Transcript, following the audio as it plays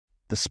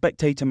The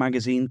Spectator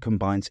magazine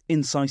combines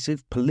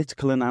incisive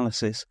political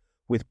analysis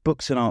with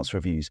books and arts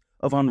reviews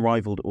of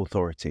unrivaled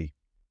authority.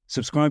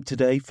 Subscribe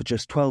today for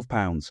just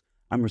 £12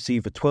 and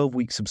receive a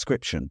 12-week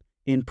subscription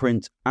in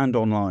print and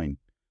online,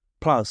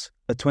 plus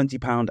a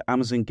 £20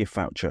 Amazon gift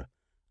voucher,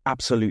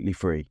 absolutely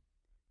free.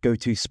 Go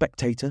to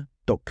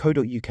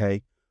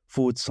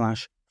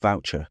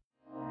spectator.co.uk/voucher.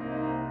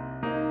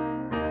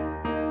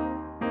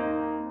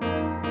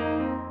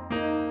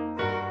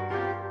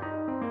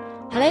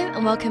 Hello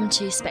and welcome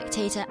to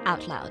Spectator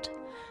Out Loud.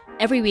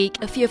 Every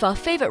week, a few of our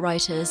favourite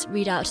writers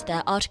read out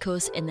their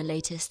articles in the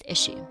latest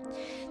issue.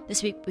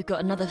 This week, we've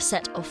got another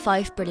set of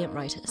 5 brilliant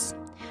writers.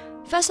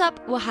 First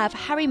up, we'll have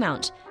Harry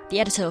Mount, the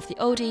editor of The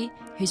Oldie,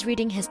 who's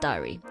reading his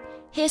diary.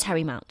 Here's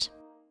Harry Mount.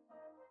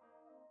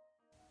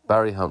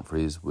 Barry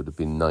Humphries would have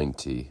been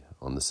 90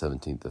 on the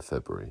 17th of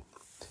February.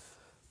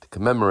 To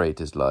commemorate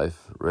his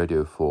life,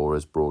 Radio 4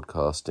 is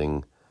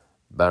broadcasting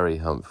Barry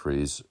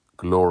Humphries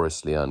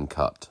Gloriously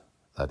Uncut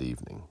that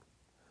evening.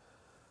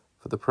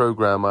 For the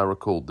programme, I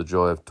recalled the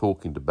joy of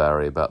talking to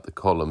Barry about the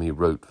column he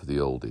wrote for The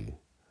Oldie.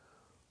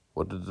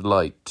 What a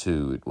delight,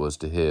 too, it was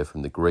to hear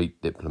from the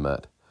great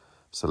diplomat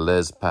Sir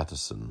Les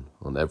Patterson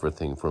on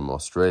everything from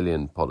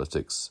Australian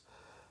politics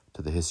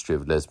to the history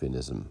of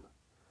lesbianism.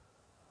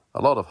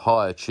 A lot of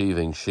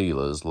high-achieving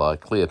Sheilas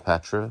like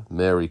Cleopatra,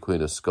 Mary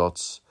Queen of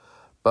Scots,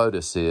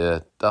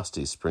 Boadicea,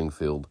 Dusty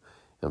Springfield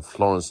and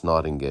Florence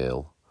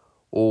Nightingale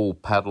all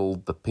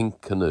paddled the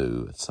pink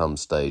canoe at some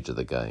stage of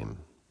the game.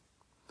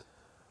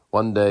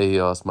 One day he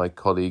asked my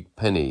colleague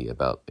Penny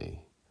about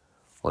me.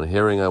 On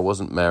hearing I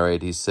wasn't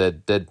married, he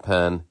said,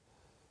 deadpan,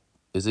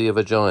 "Is he a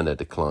vagina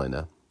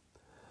decliner?"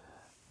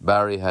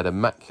 Barry had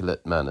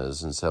immaculate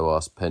manners and so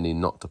asked Penny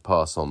not to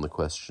pass on the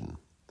question.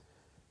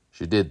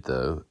 She did,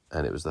 though,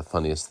 and it was the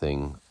funniest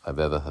thing I've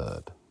ever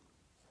heard.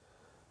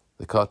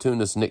 The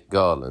cartoonist Nick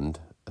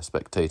Garland, a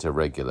Spectator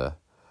regular,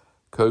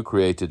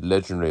 co-created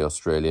legendary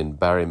Australian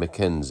Barry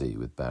Mackenzie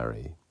with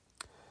Barry.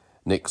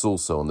 Nick's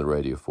also on the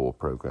Radio 4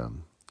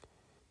 programme.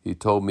 He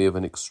told me of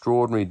an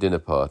extraordinary dinner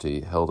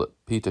party held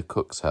at Peter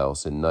Cook's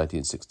house in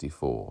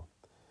 1964.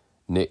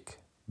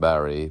 Nick,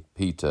 Barry,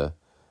 Peter,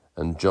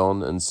 and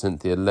John and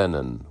Cynthia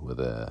Lennon were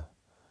there.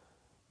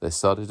 They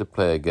started to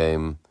play a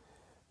game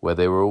where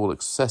they were all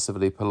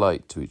excessively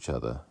polite to each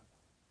other.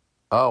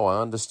 "Oh,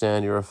 I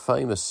understand you're a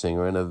famous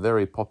singer in a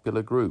very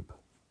popular group,"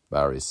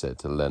 Barry said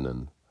to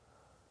Lennon.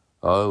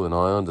 "Oh, and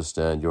I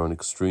understand you're an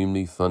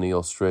extremely funny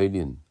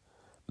Australian,"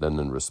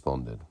 Lennon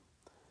responded.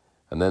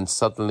 And then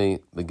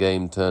suddenly the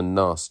game turned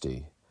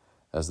nasty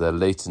as their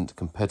latent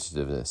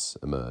competitiveness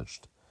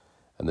emerged,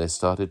 and they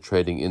started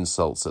trading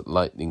insults at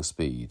lightning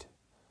speed.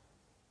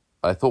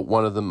 "I thought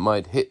one of them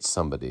might hit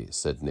somebody,"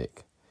 said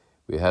Nick.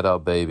 "We had our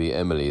baby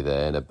Emily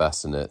there in a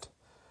bassinet.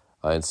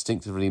 I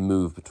instinctively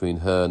moved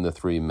between her and the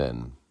 3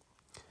 men.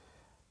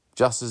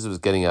 Just as it was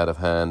getting out of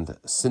hand,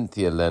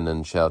 Cynthia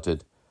Lennon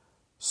shouted,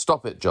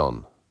 'Stop it,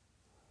 John!'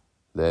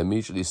 They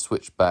immediately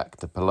switched back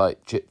to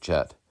polite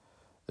chit-chat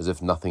as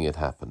if nothing had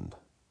happened.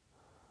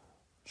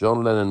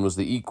 John Lennon was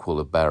the equal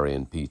of Barry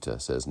and Peter,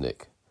 says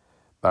Nick.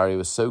 Barry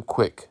was so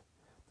quick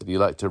that he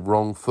liked to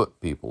wrong-foot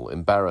people,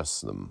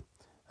 embarrass them,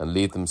 and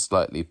leave them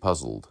slightly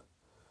puzzled.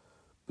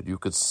 But you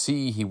could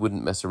see he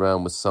wouldn't mess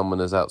around with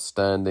someone as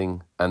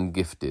outstanding and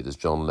gifted as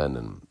John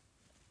Lennon.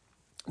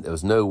 There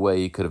was no way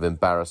he could have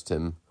embarrassed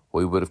him,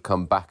 or he would have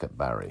come back at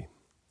Barry.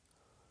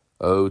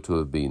 Oh, to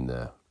have been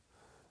there,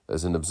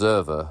 as an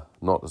observer,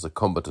 not as a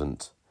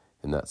combatant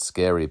in that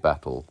scary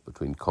battle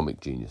between comic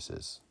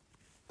geniuses.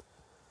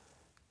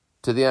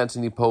 To the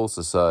Anthony Pole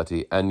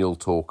Society annual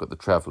talk at the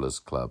Travellers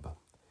Club,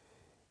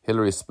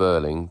 Hilary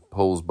Spurling,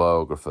 Pole's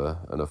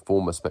biographer and a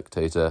former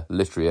Spectator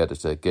literary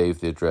editor, gave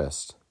the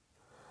address.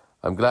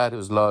 I'm glad it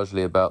was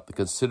largely about the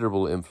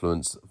considerable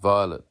influence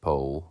Violet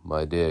Pole,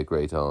 my dear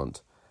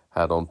great-aunt,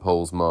 had on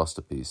Pole's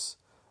masterpiece,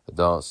 A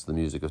Dance to the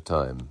Music of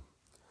Time.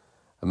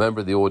 A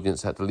member of the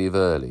audience had to leave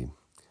early.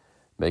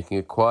 Making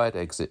a quiet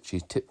exit, she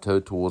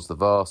tiptoed towards the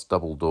vast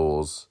double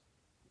doors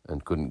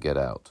and couldn't get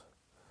out.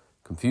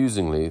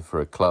 Confusingly, for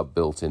a club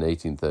built in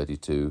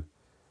 1832,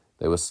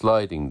 they were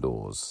sliding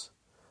doors.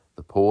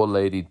 The poor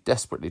lady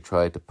desperately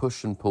tried to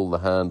push and pull the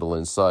handle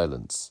in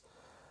silence,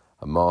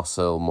 a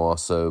Marcel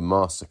Marceau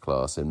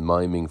masterclass in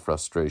miming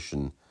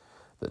frustration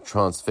that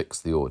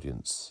transfixed the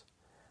audience.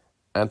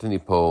 Anthony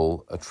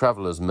Pole, a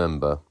Travellers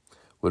member,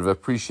 would have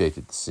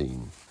appreciated the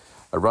scene.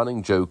 A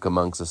running joke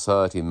among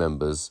society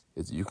members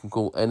is that you can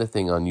call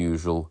anything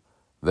unusual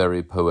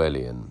very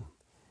Poelian.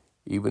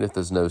 Even if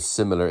there's no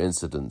similar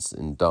incidents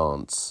in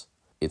dance,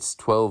 its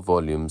 12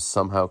 volumes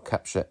somehow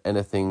capture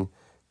anything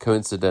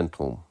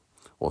coincidental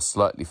or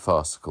slightly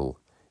farcical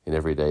in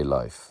everyday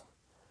life.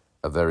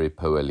 A very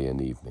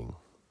Poelian evening.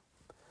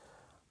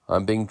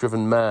 I'm being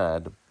driven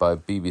mad by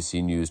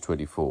BBC News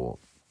 24.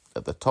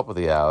 At the top of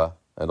the hour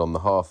and on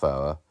the half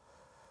hour,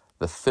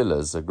 the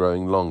fillers are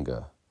growing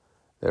longer.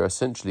 They're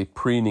essentially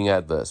preening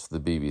adverts for the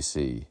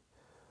BBC.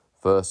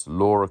 First,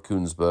 Laura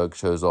Koonsberg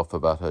shows off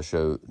about her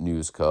show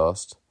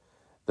Newscast.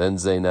 Then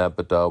Zainab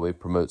Badawi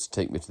promotes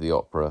Take Me to the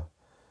Opera.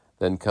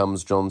 Then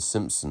comes John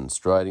Simpson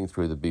striding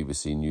through the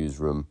BBC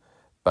newsroom,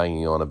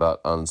 banging on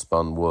about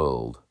Unspun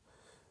World.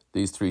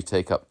 These three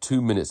take up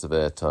 2 minutes of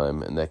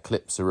airtime and their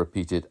clips are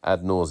repeated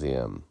ad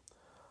nauseam.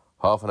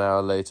 Half an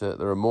hour later,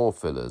 there are more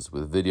fillers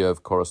with video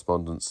of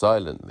correspondents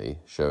silently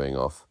showing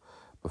off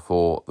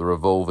before the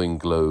revolving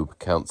globe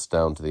counts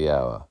down to the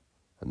hour.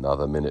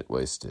 Another minute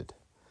wasted.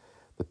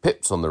 The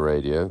pips on the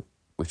radio,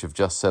 which have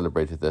just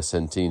celebrated their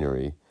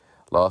centenary,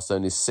 last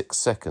only 6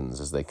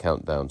 seconds as they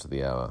count down to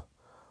the hour.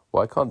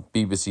 Why can't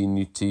BBC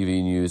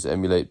TV News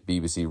emulate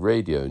BBC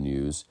Radio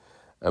News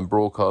and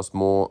broadcast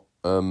more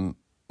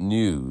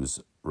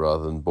news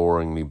rather than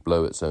boringly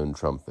blow its own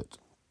trumpet?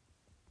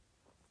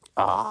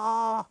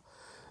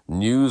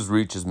 News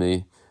reaches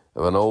me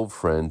of an old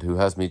friend who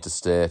has me to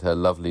stay at her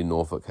lovely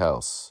Norfolk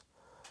house.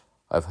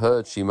 I've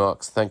heard she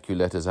marks thank you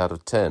letters out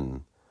of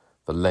 10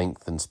 for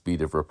length and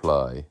speed of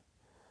reply.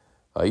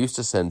 I used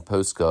to send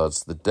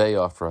postcards the day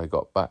after I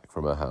got back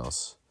from her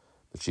house,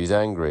 but she's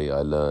angry,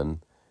 I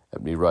learn,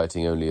 at me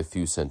writing only a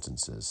few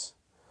sentences.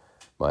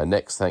 My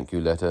next thank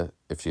you letter,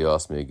 if she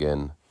asks me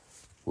again,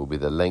 will be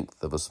the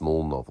length of a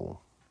small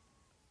novel.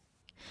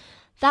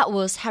 That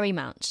was Harry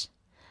Mount.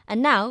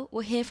 And now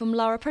we'll hear from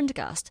Lara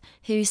Prendergast,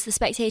 who's The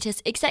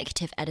Spectator's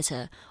executive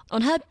editor,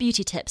 on her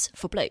beauty tips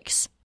for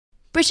blokes.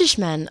 British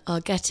men are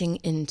getting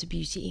into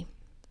beauty.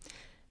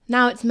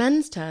 Now it's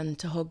men's turn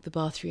to hog the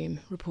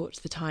bathroom, reports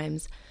The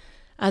Times,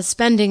 as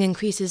spending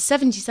increases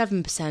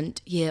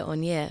 77% year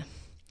on year.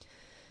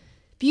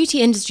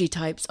 Beauty industry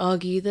types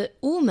argue that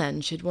all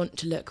men should want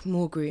to look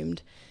more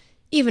groomed,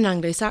 even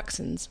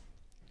Anglo-Saxons.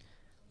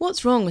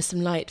 What's wrong with some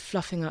light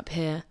fluffing up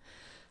here,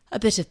 a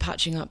bit of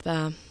patching up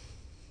there?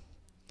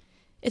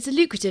 It's a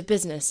lucrative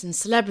business and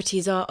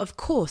celebrities are, of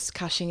course,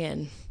 cashing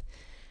in.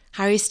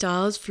 Harry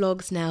Styles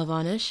flogs nail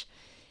varnish.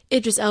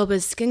 Idris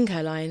Elba's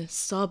skincare line,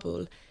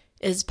 Sabul,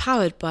 is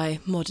powered by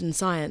modern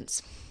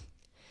science.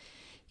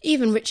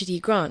 Even Richard E.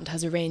 Grant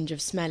has a range of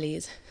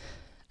smellies,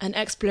 an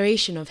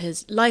exploration of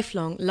his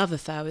lifelong love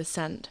affair with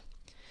scent.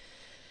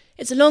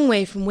 It's a long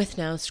way from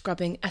Withnail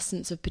scrubbing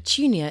essence of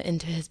petunia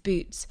into his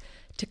boots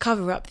to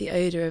cover up the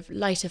odour of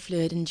lighter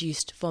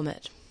fluid-induced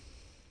vomit.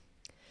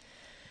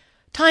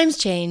 Times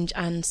change,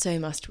 and so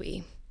must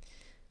we.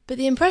 But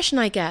the impression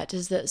I get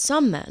is that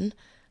some men,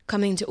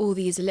 coming to all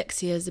these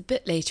elixirs a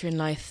bit later in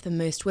life than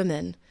most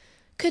women,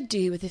 could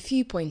do with a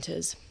few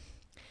pointers.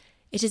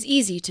 It is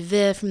easy to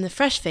veer from the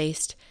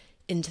fresh-faced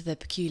into the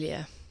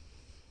peculiar.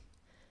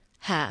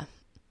 Hair.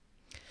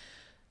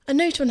 A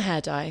note on hair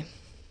dye.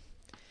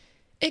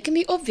 It can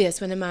be obvious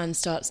when a man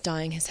starts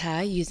dyeing his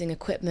hair using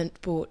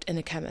equipment bought in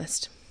a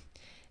chemist.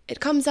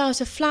 It comes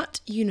out a flat,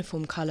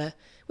 uniform colour,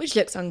 which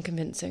looks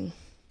unconvincing.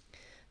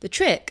 The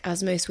trick,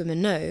 as most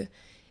women know,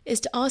 is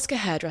to ask a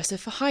hairdresser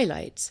for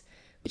highlights,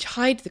 which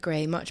hide the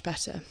grey much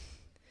better.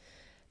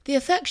 The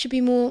effect should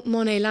be more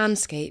Monet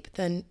landscape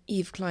than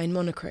Yves Klein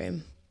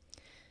monochrome.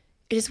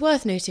 It is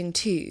worth noting,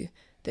 too,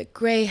 that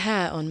grey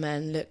hair on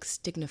men looks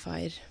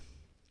dignified.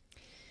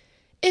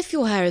 If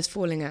your hair is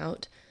falling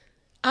out,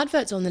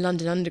 adverts on the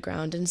London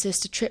Underground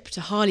insist a trip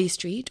to Harley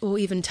Street or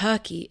even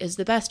Turkey is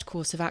the best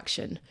course of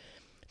action,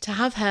 to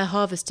have hair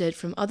harvested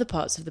from other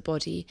parts of the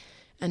body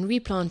and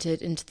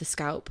replanted into the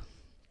scalp.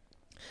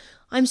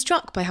 I'm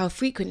struck by how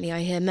frequently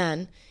I hear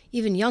men,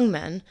 even young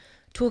men,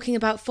 talking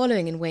about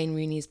following in Wayne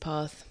Rooney's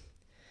path.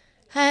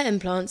 Hair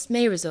implants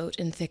may result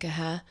in thicker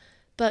hair,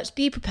 but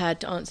be prepared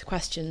to answer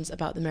questions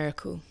about the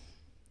miracle.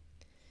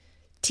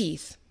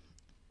 Teeth.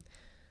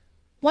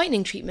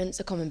 Whitening treatments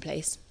are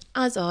commonplace,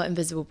 as are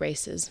invisible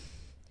braces.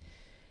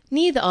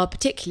 Neither are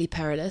particularly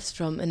perilous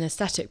from an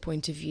aesthetic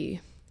point of view.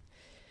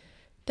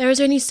 There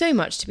is only so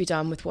much to be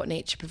done with what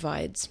nature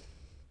provides.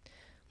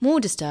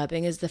 More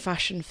disturbing is the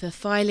fashion for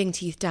filing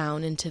teeth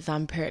down into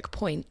vampiric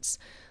points,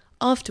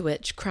 after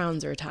which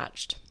crowns are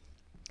attached.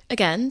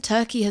 Again,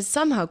 Turkey has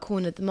somehow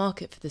cornered the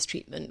market for this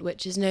treatment,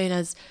 which is known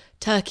as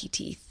turkey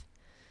teeth.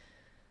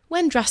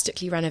 When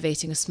drastically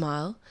renovating a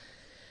smile,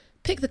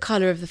 pick the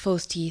colour of the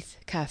false teeth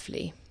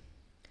carefully.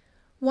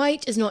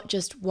 White is not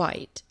just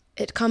white,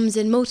 it comes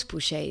in multiple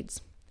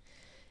shades.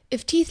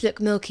 If teeth look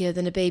milkier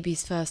than a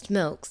baby's first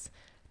milks,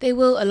 they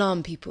will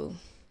alarm people.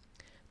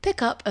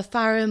 Pick up a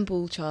Farrow and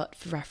Ball chart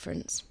for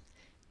reference.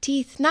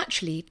 Teeth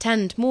naturally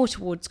tend more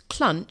towards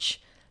clunch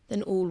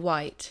than all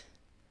white.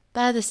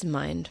 Bear this in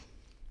mind.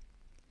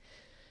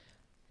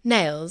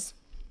 Nails.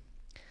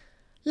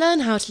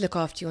 Learn how to look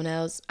after your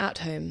nails at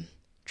home.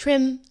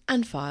 Trim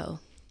and file.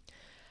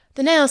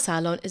 The nail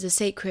salon is a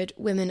sacred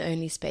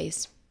women-only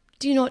space.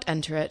 Do not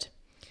enter it.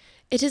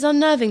 It is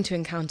unnerving to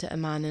encounter a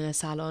man in a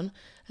salon,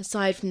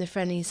 aside from the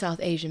friendly South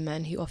Asian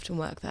men who often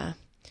work there.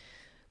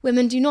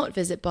 Women do not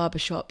visit barber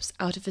shops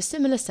out of a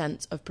similar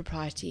sense of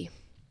propriety.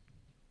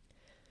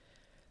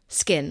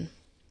 Skin.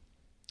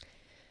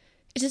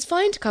 It is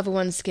fine to cover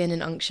one's skin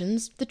in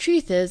unctions. The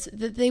truth is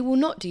that they will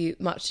not do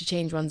much to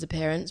change one's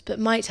appearance, but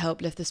might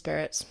help lift the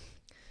spirits.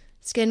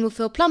 Skin will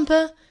feel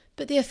plumper,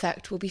 but the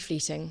effect will be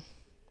fleeting.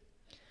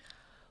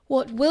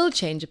 What will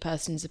change a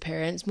person's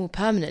appearance more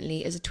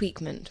permanently is a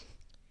tweakment.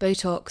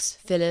 Botox,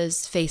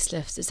 fillers,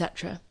 facelifts,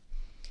 etc.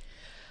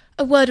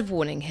 A word of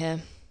warning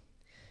here.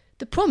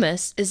 The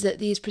promise is that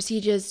these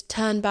procedures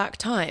turn back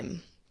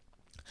time.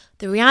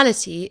 The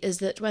reality is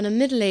that when a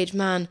middle-aged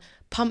man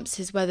pumps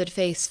his weathered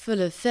face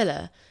full of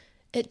filler,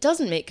 it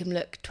doesn't make him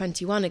look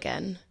 21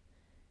 again.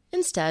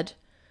 Instead,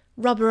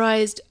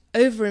 rubberized,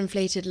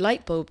 overinflated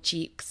light bulb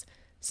cheeks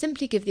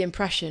simply give the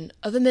impression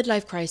of a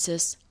midlife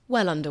crisis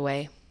well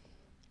underway.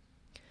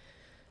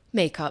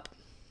 Makeup.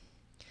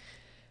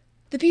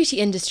 The beauty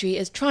industry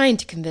is trying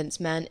to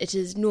convince men it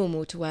is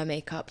normal to wear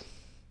makeup.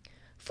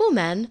 For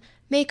men,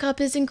 makeup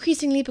is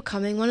increasingly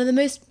becoming one of the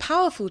most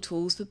powerful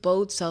tools for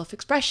bold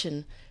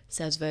self-expression,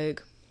 says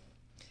Vogue.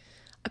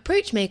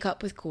 Approach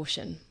makeup with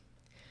caution.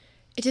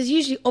 It is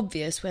usually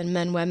obvious when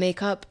men wear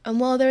makeup,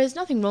 and while there is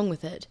nothing wrong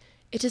with it,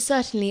 it is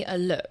certainly a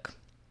look.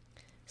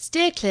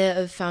 Steer clear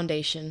of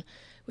foundation,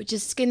 which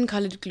is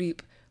skin-coloured gloop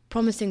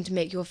promising to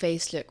make your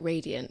face look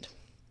radiant.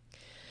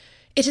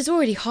 It is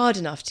already hard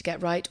enough to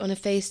get right on a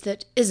face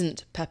that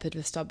isn't peppered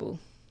with stubble.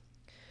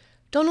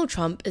 Donald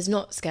Trump is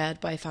not scared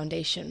by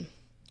foundation.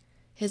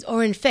 His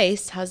orange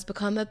face has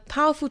become a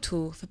powerful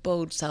tool for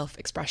bold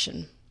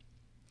self-expression.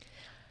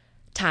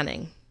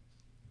 Tanning.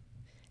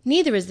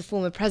 Neither is the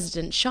former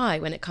president shy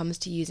when it comes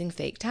to using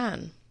fake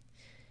tan.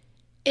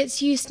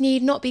 Its use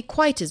need not be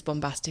quite as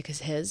bombastic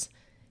as his.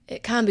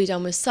 It can be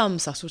done with some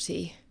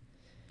subtlety.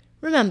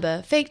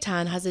 Remember, fake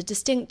tan has a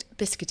distinct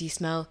biscuity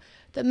smell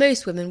that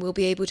most women will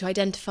be able to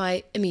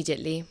identify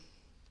immediately.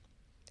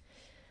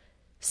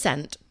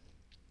 Scent.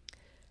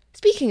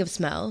 Speaking of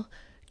smell,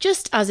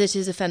 just as it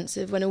is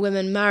offensive when a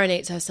woman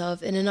marinates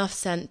herself in enough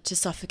scent to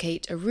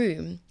suffocate a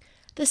room,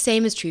 the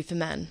same is true for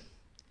men.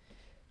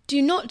 Do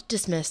not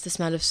dismiss the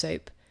smell of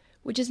soap,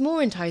 which is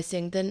more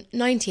enticing than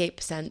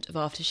 98% of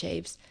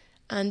aftershaves,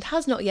 and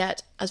has not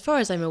yet, as far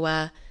as I'm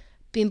aware,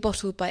 been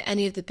bottled by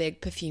any of the big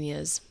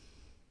perfumers.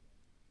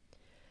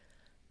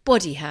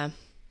 Body hair.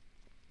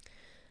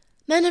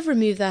 Men have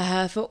removed their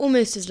hair for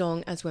almost as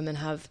long as women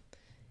have.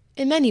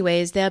 In many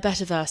ways, they are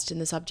better versed in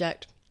the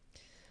subject.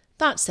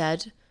 That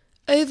said,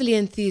 overly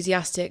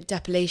enthusiastic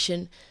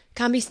depilation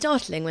can be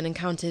startling when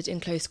encountered in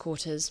close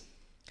quarters.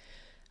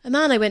 A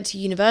man I went to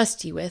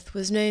university with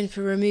was known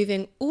for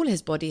removing all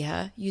his body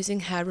hair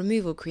using hair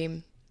removal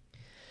cream.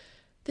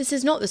 This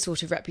is not the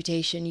sort of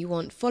reputation you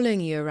want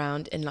following you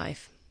around in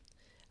life.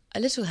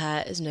 A little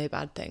hair is no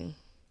bad thing.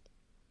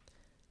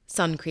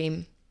 Sun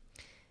cream.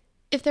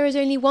 If there is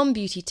only one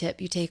beauty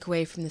tip you take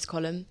away from this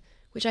column,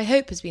 which I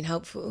hope has been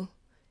helpful,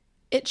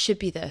 it should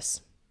be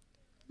this.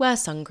 Wear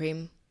sun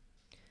cream.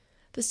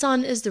 The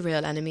sun is the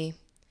real enemy,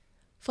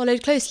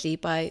 followed closely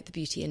by the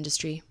beauty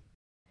industry.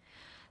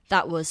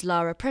 That was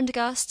Lara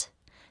Prendergast.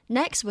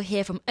 Next, we'll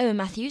hear from Owen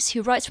Matthews,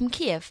 who writes from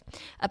Kyiv,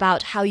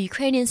 about how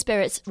Ukrainian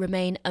spirits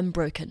remain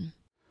unbroken.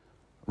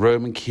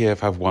 Rome and Kyiv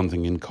have one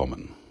thing in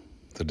common: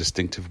 the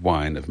distinctive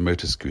whine of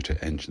motor scooter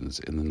engines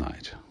in the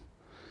night.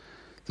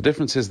 The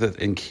difference is that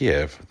in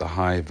Kyiv, the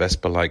high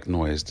Vespa-like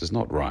noise does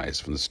not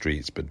rise from the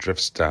streets but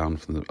drifts down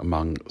from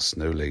among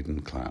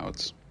snow-laden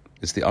clouds.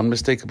 It's the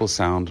unmistakable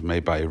sound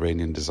made by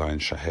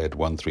Iranian-designed Shahed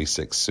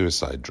 136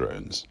 suicide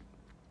drones.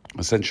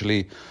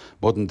 Essentially,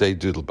 modern-day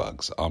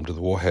doodlebugs armed with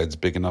warheads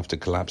big enough to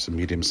collapse a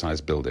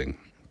medium-sized building.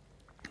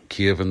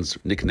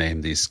 Kyivans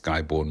nickname these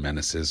skyborne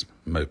menaces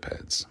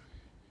mopeds.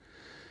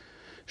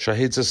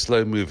 Shaheds are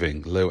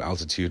slow-moving,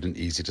 low-altitude and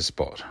easy to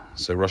spot,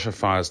 so Russia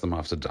fires them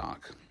after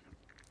dark.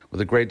 With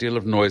a great deal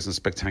of noise and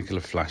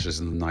spectacular flashes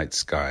in the night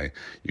sky,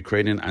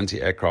 Ukrainian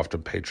anti-aircraft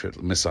and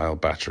Patriot missile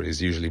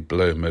batteries usually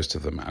blow most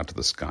of them out of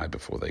the sky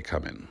before they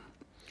come in.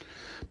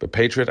 But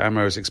Patriot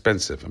ammo is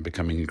expensive and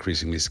becoming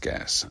increasingly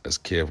scarce, as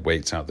Kyiv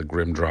waits out the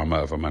grim drama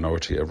of a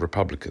minority of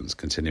Republicans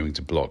continuing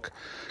to block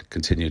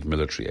continued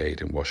military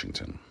aid in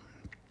Washington.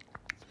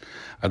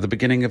 At the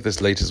beginning of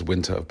this latest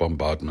winter of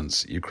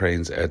bombardments,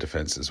 Ukraine's air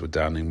defences were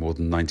downing more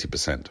than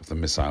 90% of the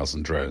missiles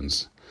and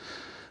drones.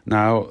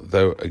 Now,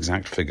 though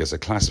exact figures are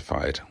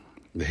classified,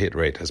 the hit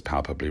rate has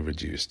palpably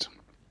reduced.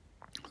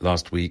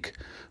 Last week,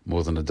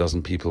 more than a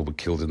dozen people were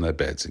killed in their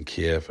beds in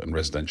Kyiv and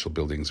residential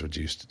buildings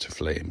reduced to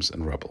flames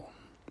and rubble.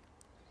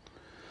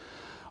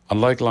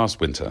 Unlike last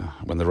winter,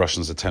 when the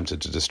Russians attempted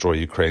to destroy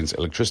Ukraine's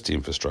electricity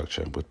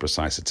infrastructure with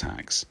precise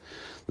attacks,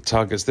 the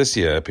targets this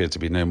year appear to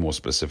be no more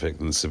specific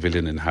than the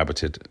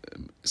civilian-inhabited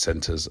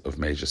centres of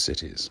major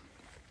cities.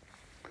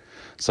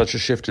 Such a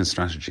shift in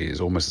strategy is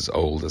almost as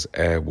old as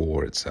air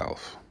war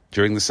itself.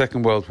 During the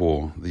Second World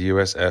War, the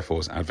US Air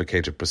Force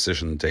advocated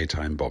precision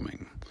daytime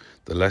bombing.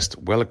 The less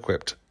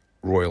well-equipped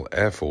Royal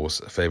Air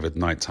Force favoured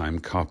nighttime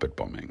carpet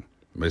bombing,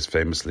 most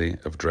famously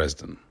of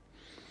Dresden.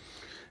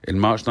 In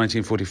March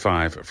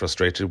 1945,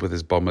 frustrated with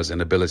his bombers'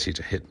 inability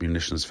to hit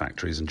munitions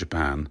factories in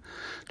Japan,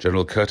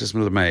 General Curtis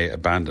LeMay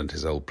abandoned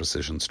his old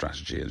precision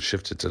strategy and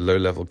shifted to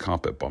low-level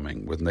carpet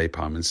bombing with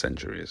napalm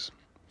incendiaries.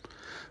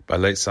 By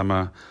late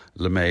summer,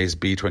 LeMay's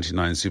B-29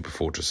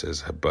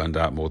 superfortresses had burned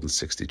out more than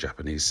 60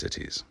 Japanese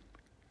cities.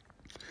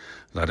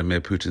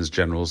 Vladimir Putin's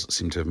generals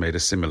seem to have made a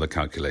similar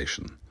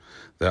calculation.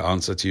 Their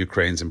answer to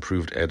Ukraine's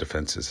improved air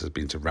defences has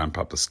been to ramp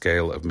up the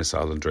scale of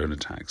missile and drone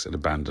attacks and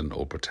abandon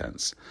all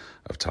pretense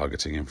of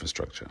targeting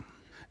infrastructure.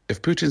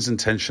 If Putin's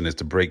intention is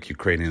to break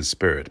Ukrainian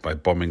spirit by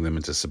bombing them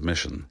into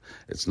submission,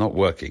 it's not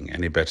working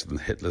any better than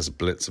Hitler's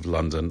blitz of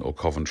London or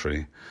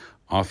Coventry,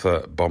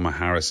 Arthur Bomber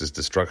Harris's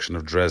destruction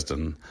of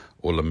Dresden,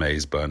 or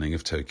LeMay's burning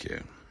of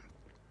Tokyo.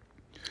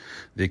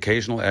 The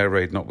occasional air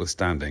raid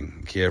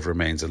notwithstanding, Kyiv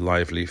remains a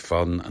lively,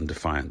 fun and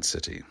defiant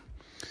city.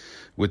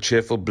 With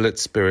cheerful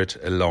blitz spirit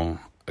elan,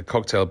 a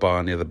cocktail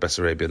bar near the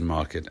Bessarabian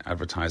market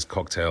advertised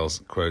cocktails,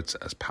 quote,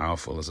 as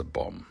powerful as a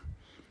bomb.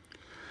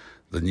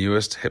 The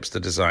newest,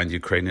 hipster-designed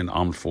Ukrainian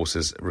armed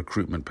forces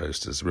recruitment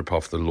posters rip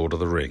off The Lord of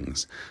the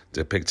Rings,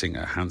 depicting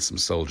a handsome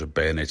soldier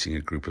bayoneting a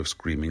group of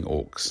screaming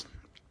orcs.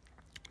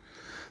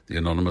 The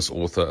anonymous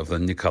author of the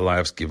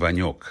Nikolaevsky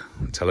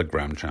Vanyuk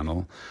Telegram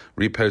channel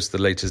reposts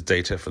the latest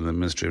data from the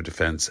Ministry of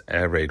Defense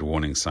air raid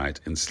warning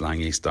site in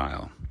slangy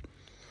style.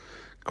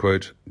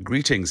 Quote,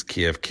 "Greetings,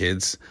 Kyiv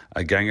kids,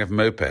 a gang of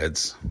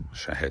mopeds,"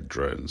 Shahed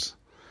drones,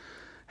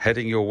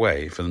 heading your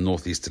way from the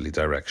northeasterly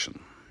direction.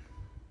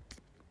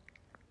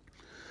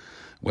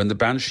 When the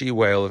banshee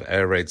wail of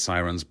air raid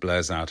sirens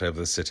blares out over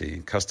the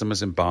city,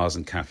 customers in bars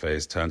and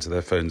cafes turn to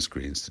their phone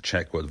screens to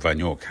check what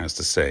Vanyuk has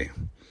to say.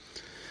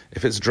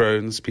 If it's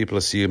drones, people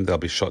assume they'll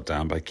be shot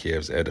down by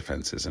Kyiv's air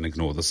defenses and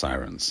ignore the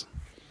sirens.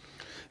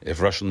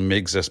 If Russian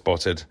MiGs are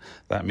spotted,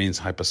 that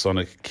means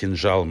hypersonic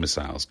Kinzhal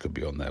missiles could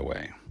be on their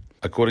way.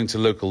 According to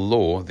local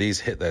law, these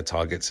hit their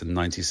targets in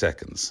 90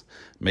 seconds,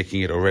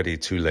 making it already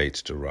too late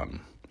to run.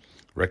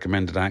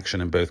 Recommended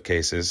action in both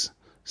cases,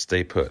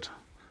 stay put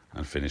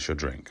and finish your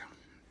drink.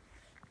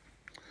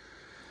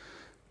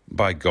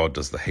 By God,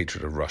 does the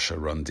hatred of Russia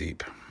run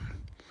deep.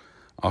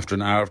 After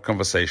an hour of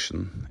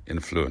conversation,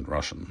 in fluent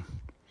Russian,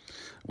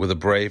 with a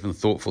brave and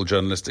thoughtful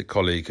journalistic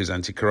colleague whose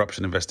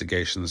anti-corruption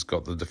investigations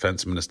got the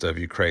defense minister of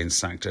Ukraine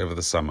sacked over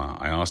the summer,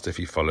 I asked if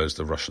he follows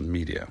the Russian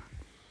media.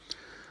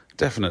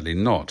 "Definitely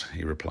not,"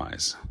 he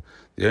replies.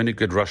 "The only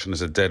good Russian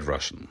is a dead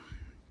Russian."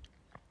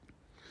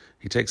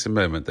 He takes a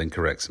moment, then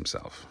corrects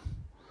himself.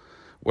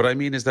 "What I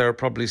mean is there are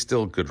probably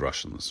still good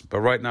Russians, but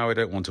right now I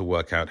don't want to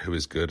work out who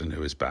is good and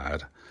who is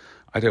bad.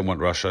 I don't want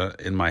Russia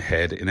in my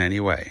head in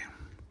any way."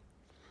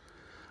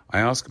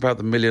 I ask about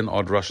the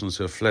million-odd Russians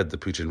who have fled the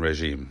Putin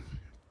regime.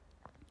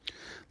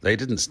 "They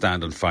didn't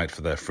stand and fight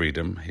for their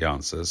freedom," he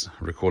answers,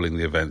 recalling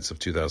the events of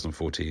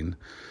 2014.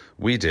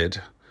 "We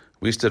did.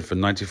 We stood for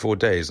 94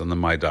 days on the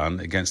Maidan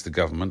against the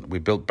government. We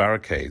built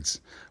barricades.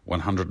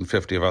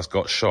 150 of us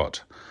got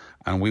shot.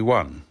 And we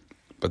won.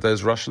 But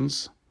those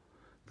Russians,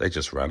 they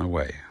just ran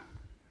away."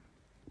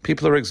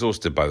 People are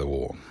exhausted by the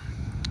war.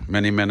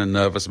 Many men are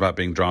nervous about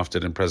being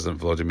drafted in President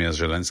Volodymyr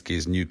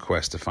Zelensky's new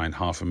quest to find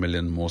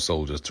 500,000 more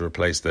soldiers to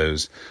replace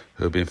those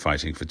who have been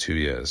fighting for 2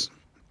 years.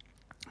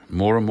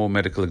 More and more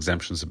medical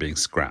exemptions are being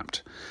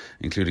scrapped,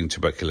 including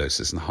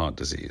tuberculosis and heart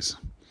disease.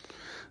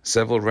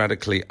 Several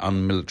radically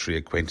unmilitary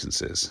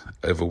acquaintances,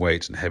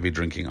 overweight and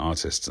heavy-drinking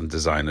artists and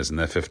designers in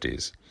their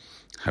 50s,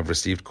 have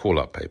received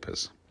call-up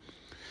papers.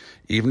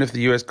 Even if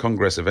the US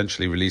Congress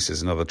eventually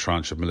releases another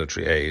tranche of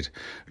military aid,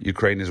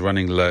 Ukraine is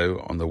running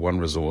low on the one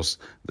resource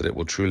that it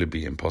will truly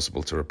be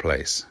impossible to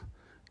replace: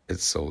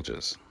 its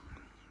soldiers.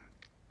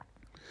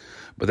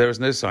 But there is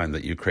no sign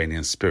that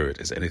Ukrainian spirit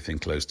is anything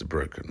close to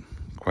broken.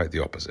 Quite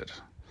the opposite.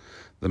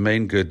 The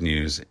main good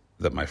news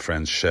that my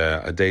friends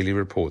share are daily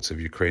reports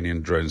of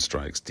Ukrainian drone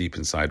strikes deep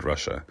inside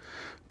Russia,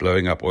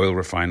 blowing up oil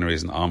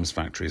refineries and arms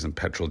factories and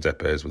petrol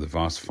depots with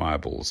vast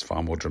fireballs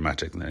far more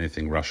dramatic than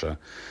anything Russia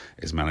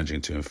is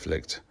managing to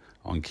inflict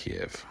on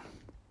Kyiv.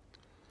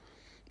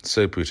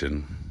 So,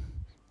 Putin,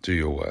 do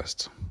your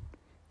worst.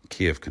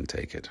 Kyiv can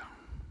take it.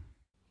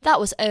 That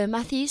was Owen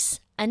Matthews,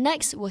 and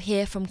next we'll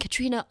hear from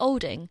Catriona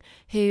Olding,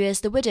 who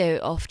is the widow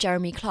of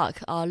Jeremy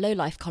Clark, our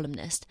low-life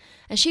columnist,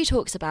 and she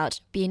talks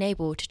about being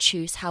able to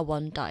choose how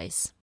one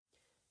dies.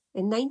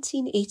 In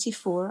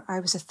 1984, I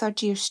was a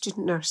third-year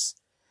student nurse.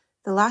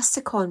 The last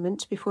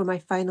secondment before my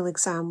final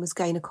exam was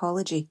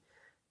gynecology.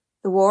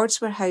 The wards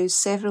were housed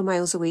several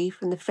miles away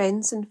from the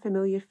friends and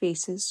familiar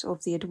faces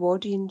of the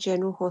Edwardian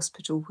General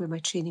Hospital where my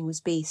training was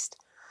based.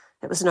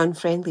 It was an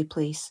unfriendly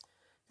place.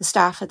 The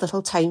staff had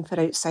little time for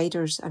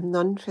outsiders and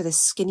none for the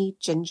skinny,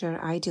 ginger,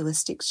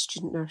 idealistic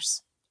student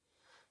nurse.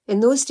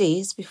 In those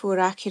days, before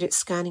accurate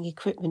scanning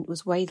equipment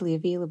was widely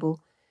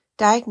available,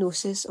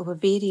 diagnosis of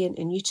ovarian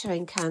and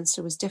uterine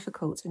cancer was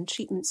difficult and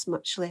treatments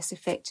much less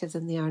effective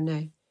than they are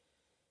now.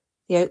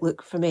 The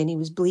outlook for many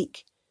was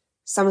bleak.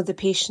 Some of the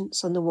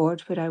patients on the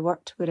ward where I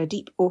worked were a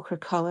deep ochre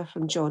colour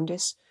from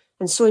jaundice,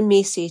 and so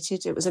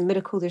emaciated it was a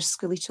miracle their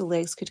skeletal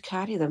legs could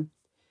carry them.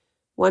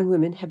 One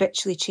woman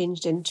habitually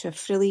changed into a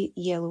frilly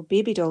yellow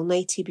baby doll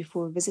nightie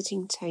before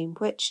visiting time,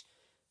 which,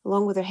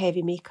 along with her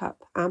heavy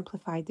makeup,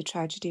 amplified the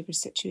tragedy of her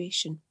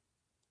situation.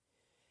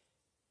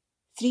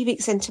 3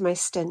 weeks into my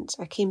stint,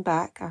 I came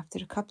back after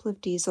a couple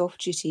of days off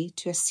duty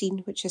to a scene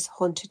which has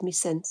haunted me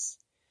since.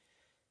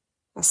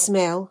 A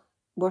smell,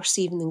 worse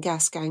even than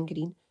gas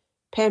gangrene,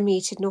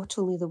 permeated not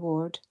only the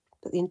ward,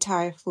 but the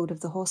entire floor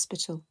of the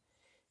hospital.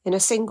 In a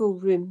single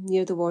room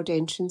near the ward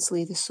entrance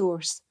lay the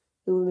source,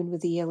 the woman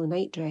with the yellow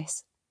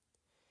nightdress.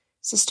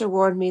 Sister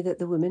warned me that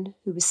the woman,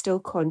 who was still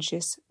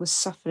conscious, was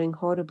suffering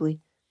horribly.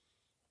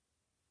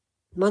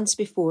 Months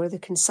before, the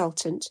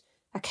consultant,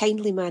 a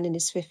kindly man in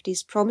his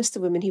 50s, promised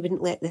the woman he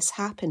wouldn't let this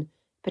happen,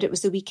 but it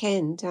was the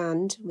weekend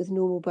and, with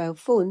no mobile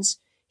phones,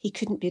 he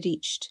couldn't be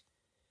reached.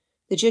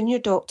 The junior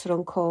doctor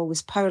on call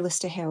was powerless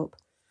to help.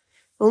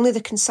 Only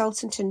the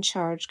consultant in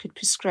charge could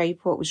prescribe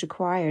what was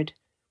required.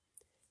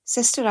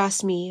 Sister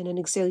asked me and an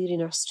auxiliary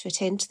nurse to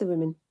attend to the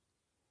woman.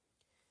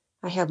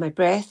 I held my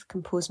breath,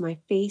 composed my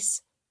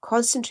face,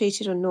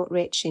 concentrated on not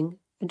retching,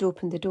 and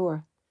opened the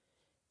door.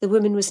 The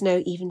woman was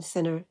now even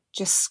thinner,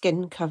 just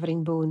skin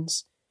covering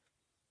bones.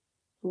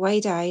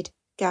 Wide-eyed,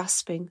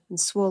 gasping and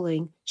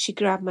swallowing, she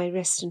grabbed my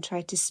wrist and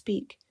tried to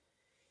speak.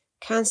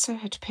 Cancer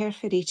had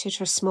perforated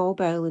her small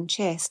bowel and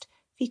chest.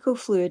 Fecal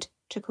fluid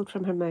trickled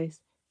from her mouth.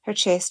 Her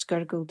chest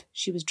gurgled.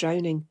 She was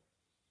drowning.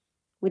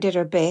 We did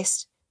our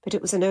best, but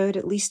it was an hour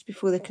at least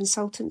before the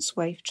consultant's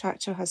wife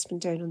tracked her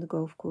husband down on the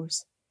golf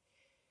course.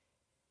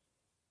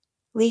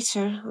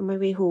 Later, on my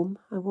way home,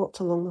 I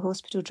walked along the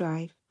hospital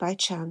drive, by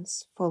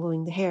chance,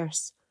 following the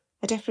hearse,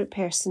 a different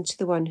person to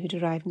the one who'd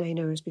arrived 9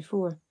 hours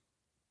before.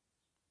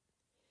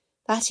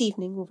 That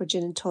evening, over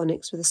gin and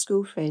tonics with a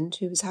school friend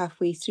who was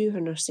halfway through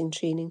her nursing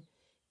training,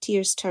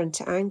 tears turned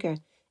to anger.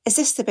 "Is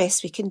this the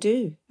best we can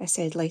do?" I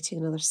said, lighting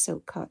another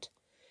silk cut.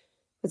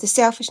 With the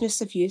selfishness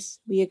of youth,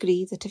 we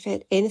agreed that if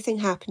anything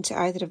happened to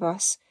either of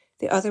us,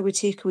 the other would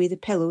take away the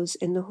pillows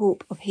in the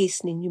hope of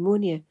hastening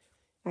pneumonia.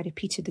 I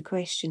repeated the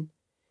question.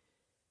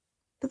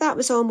 But that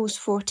was almost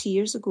 40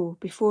 years ago,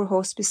 before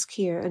hospice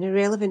care, and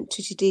irrelevant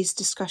to today's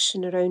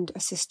discussion around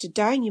assisted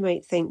dying, you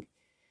might think.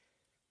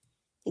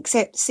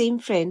 Except the same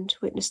friend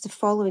witnessed the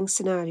following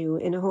scenario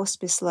in a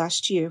hospice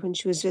last year when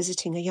she was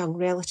visiting a young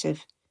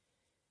relative.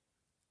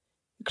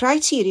 The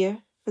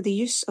criteria for the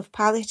use of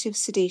palliative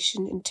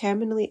sedation in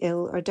terminally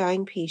ill or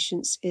dying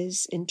patients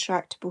is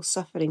intractable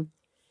suffering.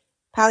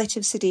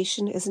 Palliative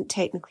sedation isn't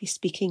technically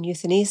speaking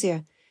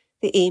euthanasia.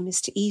 The aim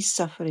is to ease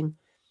suffering,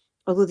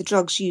 although the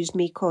drugs used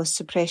may cause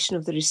suppression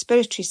of the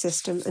respiratory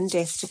system and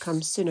death to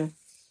come sooner.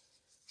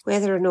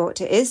 Whether or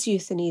not it is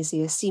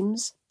euthanasia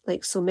seems,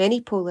 like so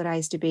many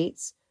polarised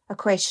debates, a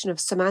question of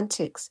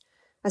semantics,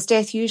 as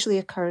death usually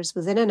occurs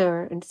within an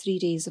hour and 3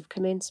 days of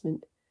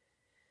commencement.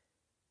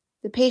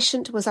 The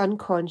patient was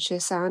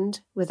unconscious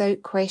and,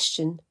 without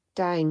question,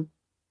 dying.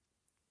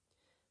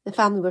 The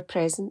family were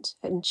present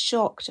and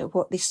shocked at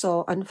what they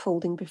saw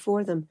unfolding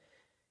before them,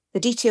 the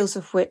details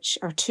of which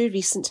are too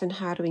recent and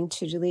harrowing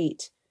to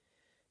relate.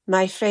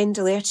 My friend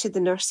alerted the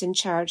nurse in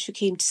charge who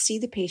came to see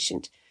the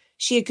patient.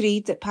 She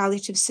agreed that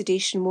palliative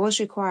sedation was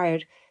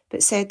required,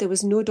 but said there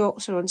was no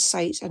doctor on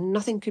site and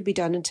nothing could be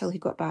done until he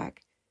got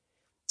back.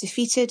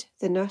 Defeated,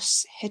 the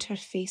nurse hid her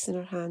face in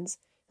her hands.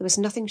 There was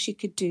nothing she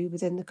could do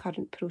within the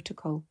current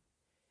protocol.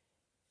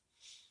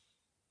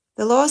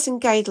 The laws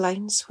and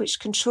guidelines which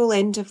control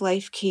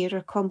end-of-life care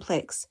are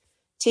complex,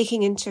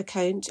 taking into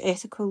account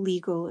ethical,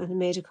 legal and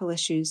medical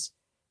issues.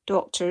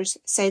 Doctors,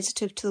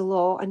 sensitive to the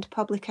law and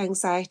public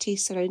anxiety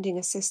surrounding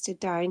assisted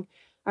dying,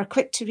 are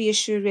quick to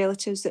reassure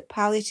relatives that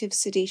palliative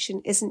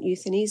sedation isn't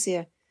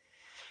euthanasia.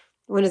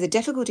 One of the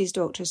difficulties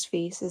doctors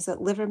face is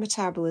that liver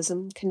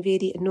metabolism can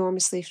vary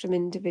enormously from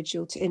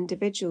individual to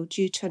individual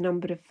due to a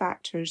number of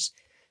factors,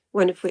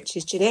 one of which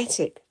is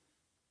genetic.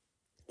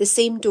 The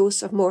same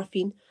dose of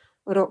morphine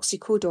or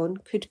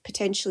oxycodone could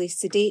potentially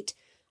sedate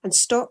and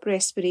stop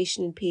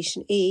respiration in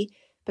patient A,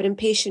 but in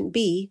patient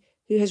B,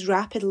 who has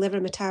rapid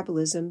liver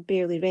metabolism,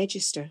 barely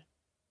register.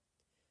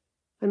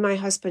 When my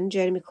husband,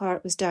 Jeremy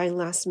Clark, was dying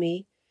last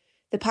May,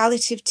 the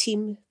palliative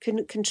team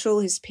couldn't control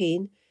his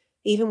pain,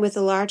 even with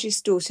the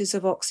largest doses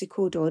of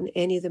oxycodone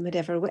any of them had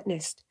ever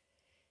witnessed.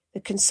 The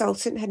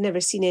consultant had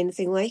never seen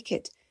anything like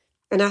it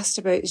and asked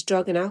about his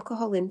drug and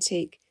alcohol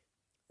intake.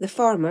 The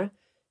former,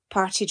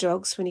 party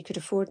drugs when he could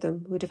afford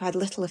them, would have had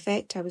little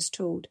effect, I was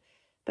told,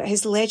 but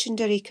his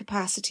legendary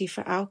capacity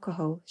for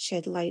alcohol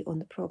shed light on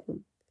the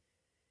problem.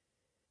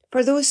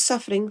 For those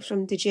suffering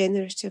from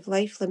degenerative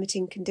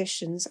life-limiting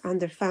conditions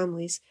and their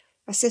families,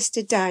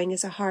 assisted dying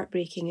is a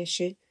heartbreaking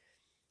issue.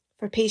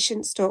 For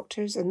patients,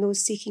 doctors and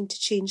those seeking to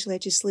change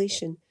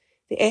legislation,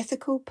 the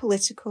ethical,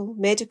 political,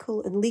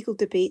 medical and legal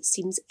debate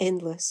seems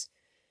endless.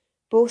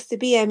 Both the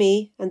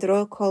BMA and the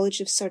Royal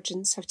College of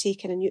Surgeons have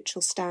taken a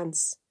neutral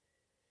stance.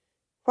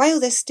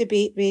 While this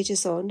debate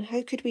rages on,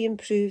 how could we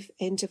improve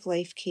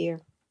end-of-life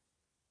care?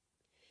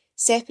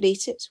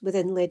 Separate it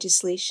within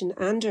legislation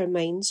and our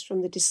minds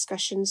from the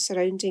discussions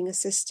surrounding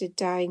assisted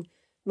dying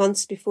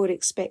months before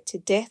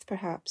expected death,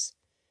 perhaps.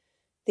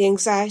 The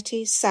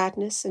anxiety,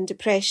 sadness and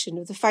depression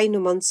of the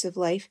final months of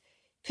life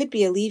could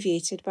be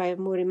alleviated by a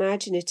more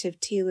imaginative,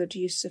 tailored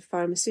use of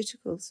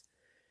pharmaceuticals.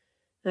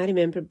 I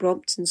remember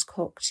Brompton's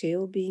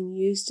cocktail being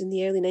used in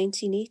the early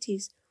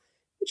 1980s.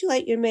 Would you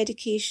like your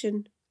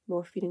medication,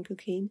 morphine and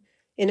cocaine,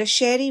 in a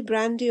sherry,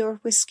 brandy or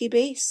whiskey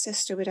base?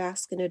 Sister would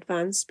ask in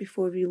advance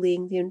before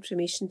relaying the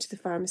information to the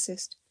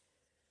pharmacist.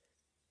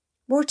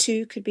 More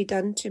too could be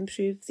done to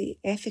improve the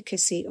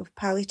efficacy of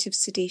palliative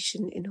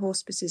sedation in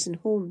hospices and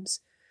homes.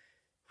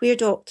 Where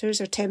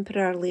doctors are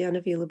temporarily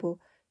unavailable,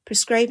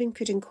 prescribing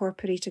could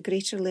incorporate a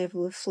greater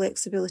level of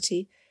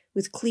flexibility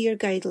with clear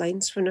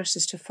guidelines for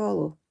nurses to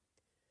follow.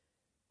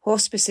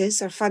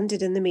 Hospices are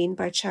funded in the main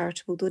by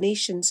charitable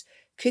donations.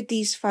 Could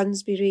these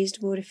funds be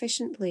raised more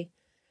efficiently?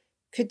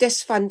 Could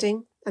this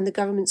funding and the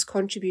government's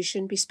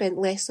contribution be spent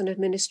less on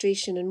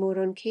administration and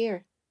more on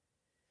care?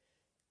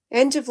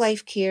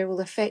 End-of-life care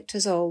will affect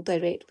us all,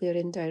 directly or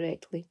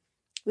indirectly.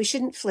 We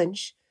shouldn't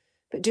flinch,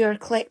 but do our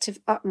collective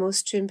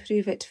utmost to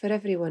improve it for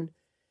everyone,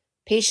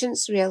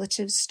 patients,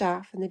 relatives,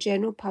 staff and the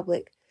general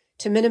public,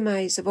 to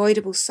minimise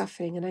avoidable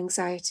suffering and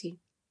anxiety.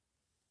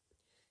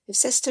 If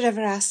Sister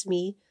ever asked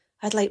me,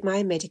 I'd like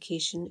my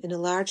medication in a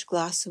large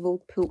glass of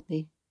old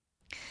pulteney.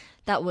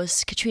 That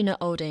was Catriona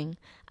Olding.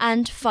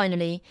 And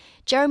finally,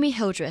 Jeremy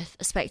Hildreth,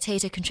 a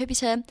Spectator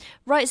contributor,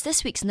 writes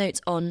this week's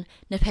notes on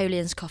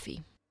Napoleon's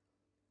coffee.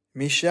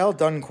 Michel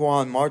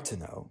Dunquin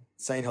Martineau,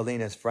 St.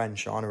 Helena's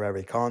French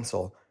honorary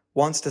consul,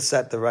 wants to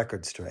set the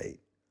record straight.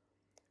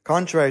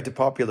 Contrary to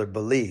popular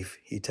belief,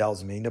 he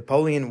tells me,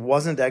 Napoleon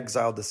wasn't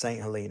exiled to St.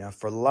 Helena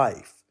for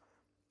life.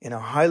 In a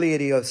highly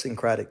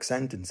idiosyncratic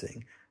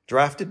sentencing,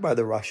 drafted by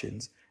the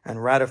Russians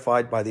and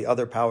ratified by the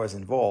other powers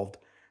involved,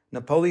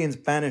 Napoleon's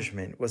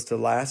banishment was to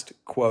last,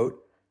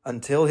 quote,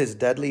 until his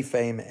deadly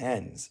fame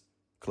ends,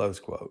 close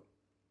quote.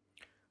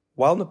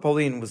 While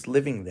Napoleon was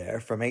living there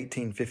from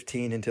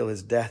 1815 until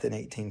his death in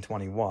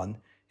 1821,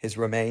 his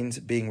remains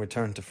being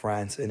returned to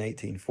France in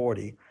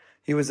 1840,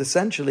 he was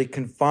essentially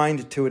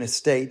confined to an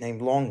estate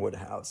named Longwood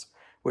House,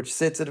 which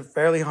sits at a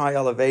fairly high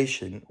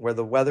elevation where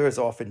the weather is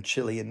often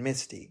chilly and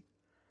misty.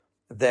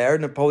 There,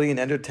 Napoleon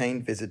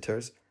entertained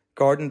visitors,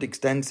 gardened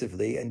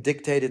extensively, and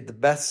dictated the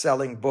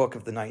best-selling book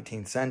of the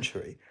 19th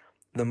century,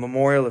 The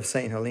Memorial of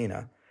St.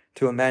 Helena,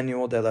 to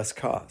Emmanuel de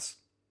Lescaze.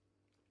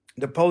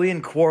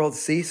 Napoleon quarreled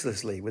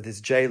ceaselessly with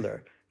his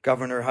jailer,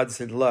 Governor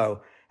Hudson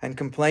Lowe, and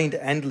complained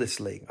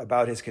endlessly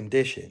about his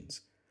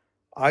conditions.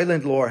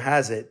 Island lore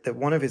has it that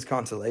one of his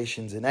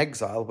consolations in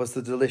exile was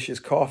the delicious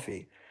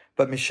coffee,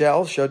 but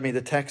Michel showed me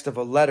the text of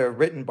a letter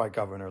written by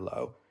Governor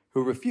Lowe,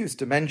 who refused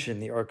to mention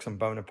the irksome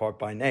Bonaparte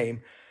by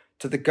name,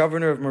 to the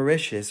governor of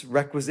Mauritius,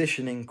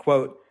 requisitioning,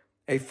 quote,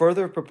 a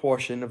further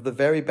proportion of the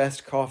very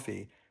best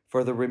coffee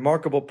for the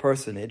remarkable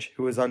personage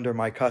who is under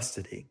my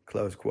custody,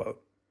 close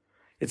quote.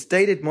 It's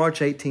dated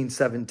March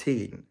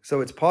 1817,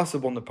 so it's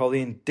possible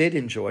Napoleon did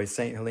enjoy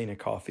St. Helena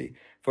coffee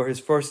for his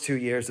first 2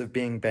 years of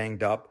being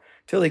banged up,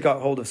 till he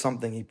got hold of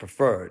something he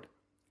preferred.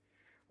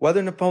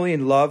 Whether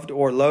Napoleon loved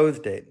or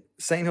loathed it,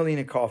 St.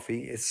 Helena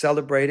coffee is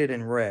celebrated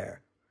and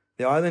rare.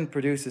 The island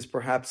produces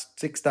perhaps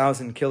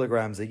 6,000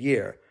 kilograms a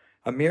year,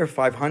 a mere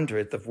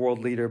 500th of world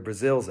leader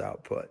Brazil's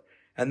output,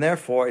 and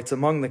therefore it's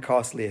among the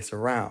costliest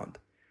around.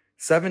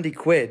 70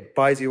 quid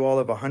buys you all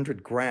of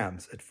 100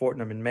 grams at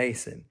Fortnum and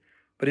Mason,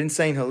 but in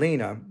St.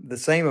 Helena, the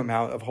same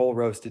amount of whole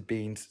roasted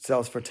beans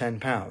sells for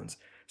 £10,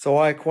 so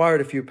I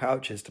acquired a few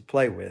pouches to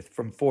play with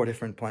from 4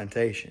 different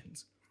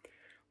plantations.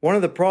 One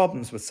of the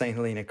problems with St.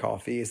 Helena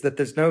coffee is that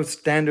there's no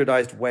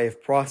standardized way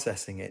of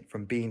processing it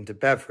from bean to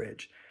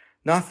beverage.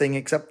 Nothing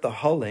except the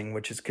hulling,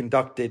 which is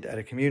conducted at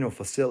a communal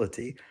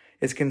facility,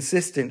 is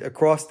consistent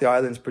across the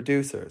island's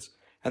producers,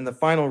 and the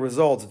final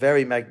results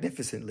vary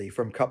magnificently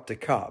from cup to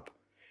cup.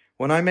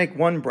 When I make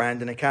one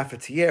brand in a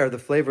cafetiere, the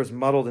flavor is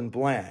muddled and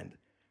bland,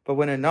 but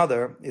when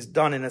another is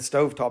done in a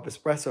stovetop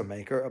espresso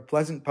maker, a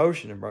pleasant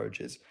potion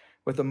emerges,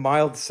 with a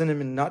mild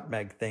cinnamon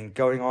nutmeg thing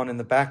going on in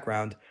the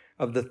background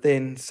of the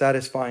thin,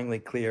 satisfyingly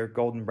clear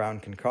golden brown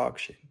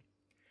concoction.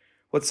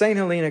 What St.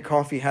 Helena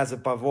coffee has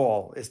above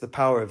all is the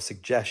power of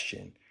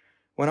suggestion.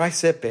 When I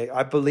sip it,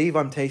 I believe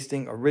I'm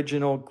tasting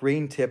original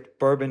green-tipped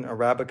bourbon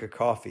Arabica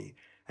coffee,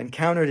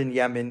 encountered in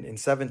Yemen in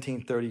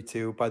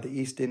 1732 by the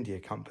East India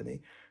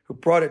Company, who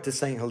brought it to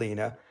St.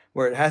 Helena,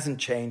 where it hasn't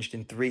changed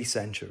in 3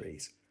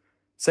 centuries.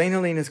 St.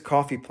 Helena's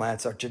coffee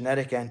plants are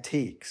genetic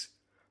antiques.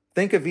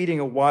 Think of eating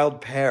a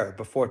wild pear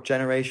before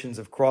generations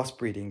of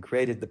crossbreeding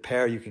created the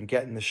pear you can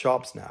get in the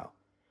shops now.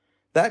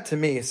 That, to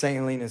me, is St.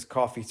 Helena's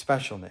coffee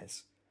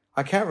specialness.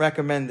 I can't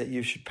recommend that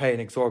you should pay an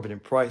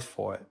exorbitant price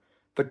for it,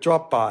 but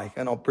drop by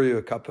and I'll brew you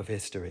a cup of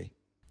history.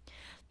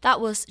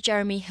 That was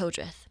Jeremy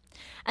Hildreth.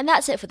 And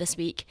that's it for this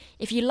week.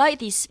 If you like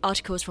these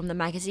articles from the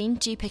magazine,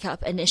 do pick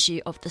up an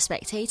issue of The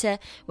Spectator,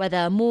 where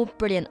there are more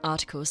brilliant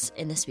articles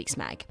in this week's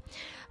mag.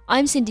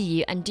 I'm Cindy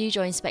Yu, and do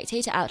join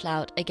Spectator Out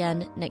Loud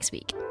again next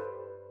week.